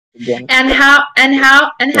again. And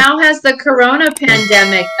how has the corona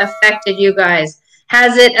pandemic affected you guys?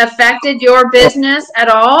 Has it affected your business at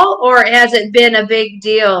all, or has it been a big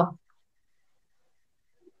deal?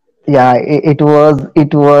 Yeah, it was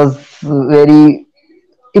very,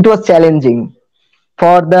 it was challenging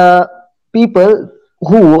for the people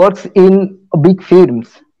who works in big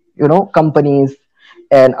firms, companies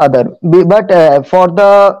and other. But for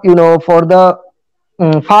the, for the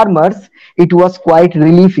farmers, it was quite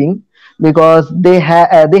relieving because they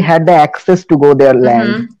had the access to go their land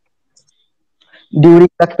Mm-hmm. during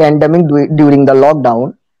the pandemic, during the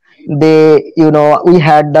lockdown. We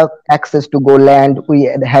had the access to go land, we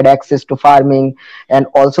had access to farming, and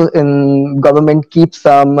also in government keeps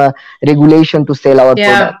some regulation to sell our Yeah,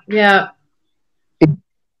 product. yeah, It,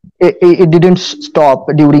 it, it didn't stop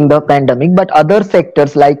during the pandemic, but other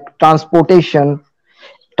sectors like transportation,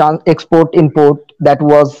 export import, that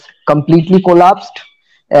was completely collapsed.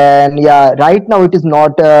 And yeah, right now it is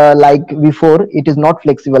not like before, it is not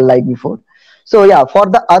flexible like before. So yeah, for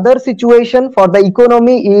the other situation, for the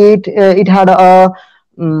economy, it had a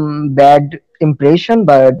bad impression,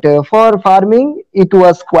 but for farming it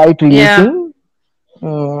was quite yeah. relieving.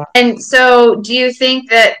 Mm, And so, do you think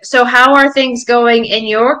that, so how are things going in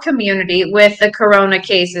your community with the corona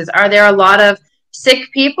cases? Are there a lot of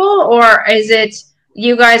sick people, or is it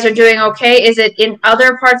you guys are doing okay? Is it in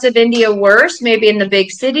other parts of India worse, maybe in the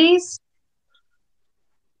big cities?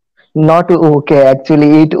 Not okay,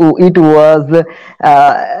 actually. It was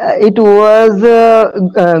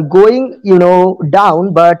going,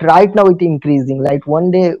 down, but right now it increasing. Like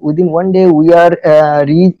one day, within one day, we are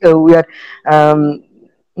um,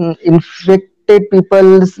 infected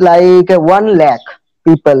people's like 1 lakh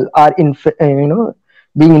people are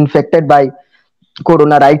being infected by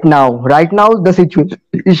corona right now. Right now, the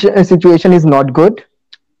situation is not good,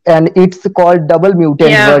 and it's called double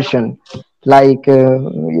mutant Yeah, version. Like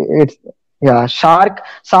it's yeah, shark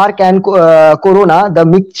and corona. The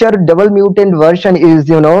mixture double mutant version is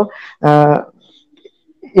uh,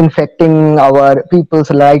 infecting our peoples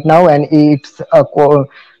right now, and it's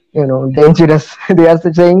dangerous. They are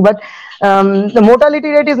saying, but the mortality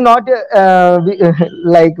rate is not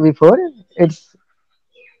like before. It's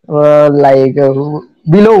like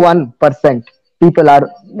below 1%. People are,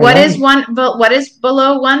 what is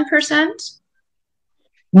below 1%?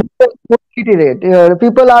 mortality rate.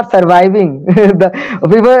 People are surviving. The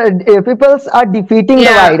people are defeating the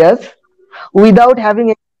Yeah. virus without having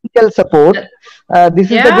any medical support.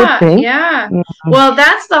 This is the good Yeah, thing. yeah. Mm, Well,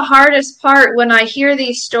 that's the hardest part when I hear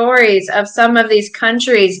these stories of some of these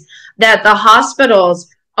countries that the hospitals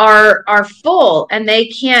are full and they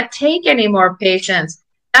can't take any more patients.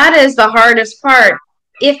 That is the hardest part.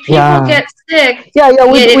 If people yeah, get sick, yeah, yeah.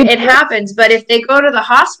 it happens, but if they go to the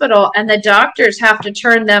hospital and the doctors have to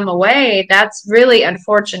turn them away, that's really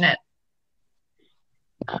unfortunate.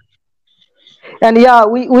 And yeah,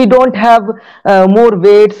 we don't have more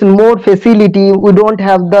weights, more facility. We don't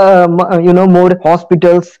have the more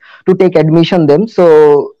hospitals to take admission them.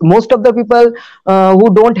 So most of the people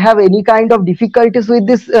who don't have any kind of difficulties with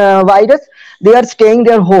this virus, they are staying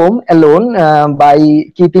their home alone by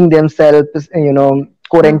keeping themselves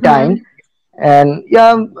quarantined. Mm-hmm. And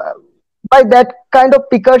yeah, by that kind of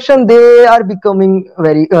precaution, they are becoming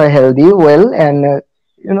very healthy, well, and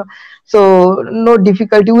you know so no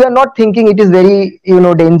difficulty. We are not thinking it is very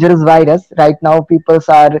dangerous virus right now.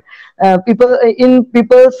 People, in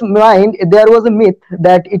people's mind, there was a myth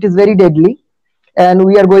that it is very deadly, and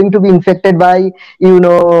we are going to be infected by you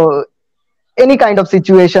know any kind of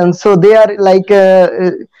situation. So they are like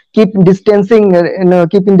keeping distancing,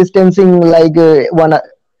 like one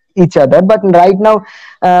each other. But right now,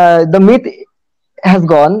 the myth has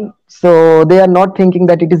gone, so they are not thinking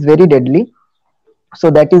that it is very deadly. So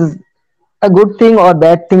that is a good thing or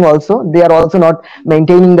bad thing also. They are also not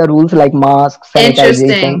maintaining the rules like mask,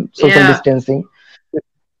 Interesting. sanitization, social Yeah. distancing.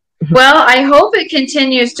 Well, I hope it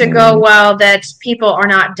continues to go Mm, well, that people are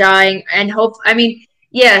not dying, and hope, I mean,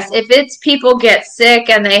 yes, if it's people get sick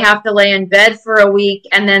and they have to lay in bed for a week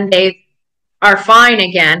and then they are fine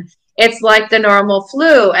again, it's like the normal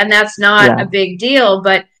flu, and that's not a yeah, big deal,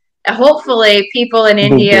 but hopefully people in big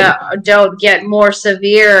deal. India don't get more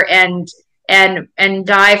severe and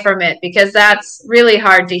die from it, because that's really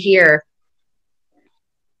hard to hear.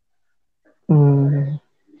 Mm,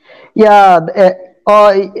 yeah,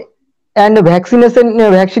 and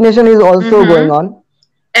vaccination is also going Mhm. on.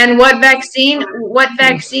 And what So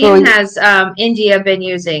vaccine has India been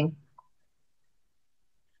using?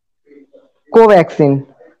 Covaxin,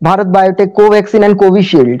 Bharat Biotech Covaxin and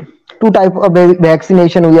Covishield. Two type of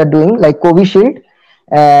vaccination we are doing, like Covishield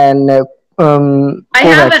and I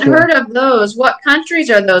haven't Covaxin. heard of those. What countries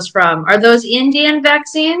are those from? Are those Indian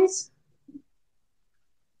vaccines?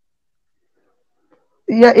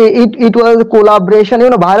 Yeah, it was a collaboration.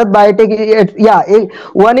 Bharat Biotech.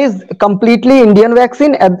 One is completely Indian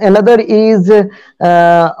vaccine, and another is the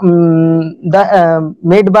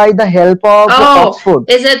made by the help of Oh, Oxford.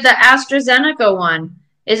 is it the AstraZeneca one?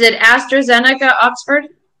 Is it AstraZeneca Oxford?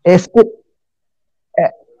 Est-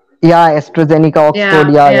 yeah, AstraZeneca, Oxford. Yeah,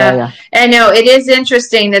 Yeah, yeah, yeah. yeah. And no, it is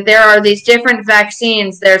interesting that there are these different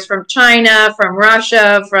vaccines. There's from China, from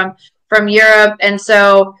Russia, from Europe, and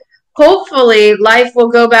so hopefully life will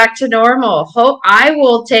go back to normal. Hope I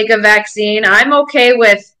will take a vaccine. I'm okay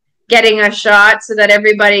with getting a shot so that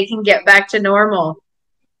everybody can get back to normal.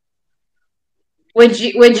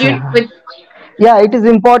 Yeah, yeah. It is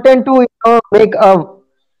important to make a Would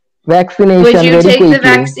vaccination you very take the quickly.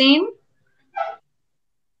 vaccine?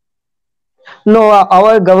 No,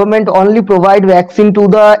 our government only provide vaccine to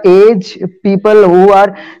the age people who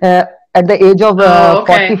are at the age of Oh,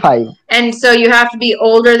 okay. 45. And so you have to be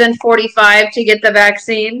older than 45 to get the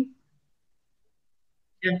vaccine?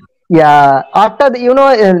 Yeah. Yeah, after they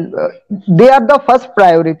are the first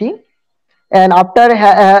priority, and after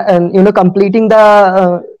completing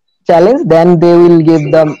the challenge, then they will give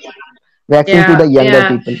the vaccine to Yeah, the younger yeah.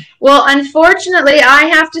 people. Well, unfortunately, I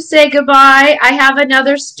have to say goodbye. I have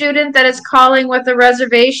another student that is calling with a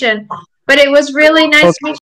reservation, but it was really nice Okay. meeting